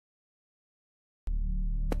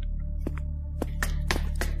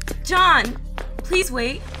John, please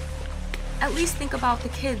wait. At least think about the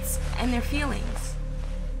kids and their feelings.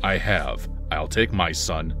 I have. I'll take my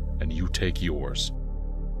son, and you take yours.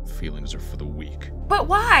 Feelings are for the weak. But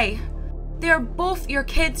why? They're both your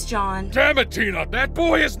kids, John. Damn it, Tina! That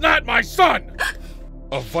boy is not my son!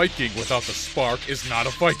 A Viking without the spark is not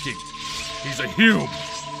a Viking. He's a Hume,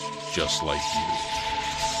 just like you.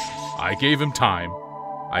 I gave him time.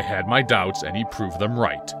 I had my doubts, and he proved them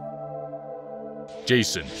right.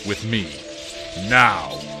 Jason, with me.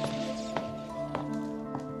 Now!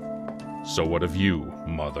 So what of you,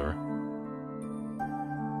 Mother?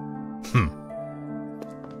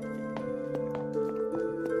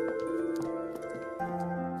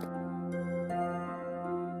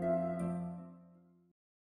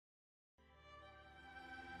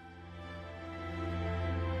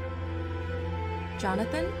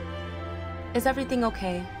 Jonathan? Is everything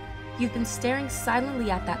okay? You've been staring silently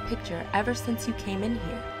at that picture ever since you came in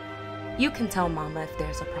here. You can tell Mama if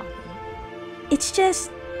there's a problem. It's just,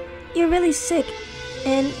 you're really sick,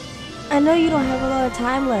 and I know you don't have a lot of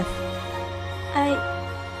time left.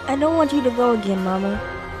 I don't want you to go again, Mama.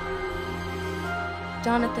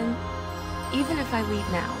 Jonathan, even if I leave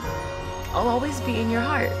now, I'll always be in your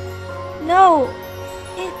heart. No,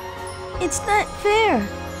 it's not fair.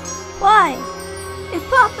 Why? If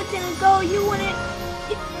Papa didn't go, you wouldn't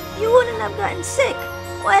have gotten sick.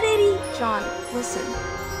 Why did he? John, listen.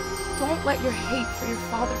 Don't let your hate for your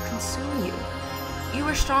father consume you. You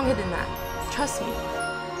are stronger than that. Trust me.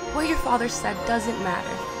 What your father said doesn't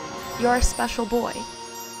matter. You're a special boy.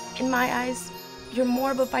 In my eyes, you're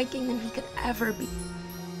more of a Viking than he could ever be.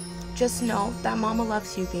 Just know that Mama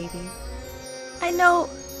loves you, baby. I know.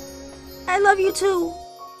 I love you too.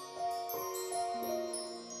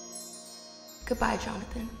 Goodbye,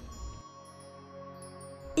 Jonathan.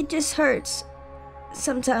 It just hurts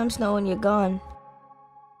sometimes knowing you're gone.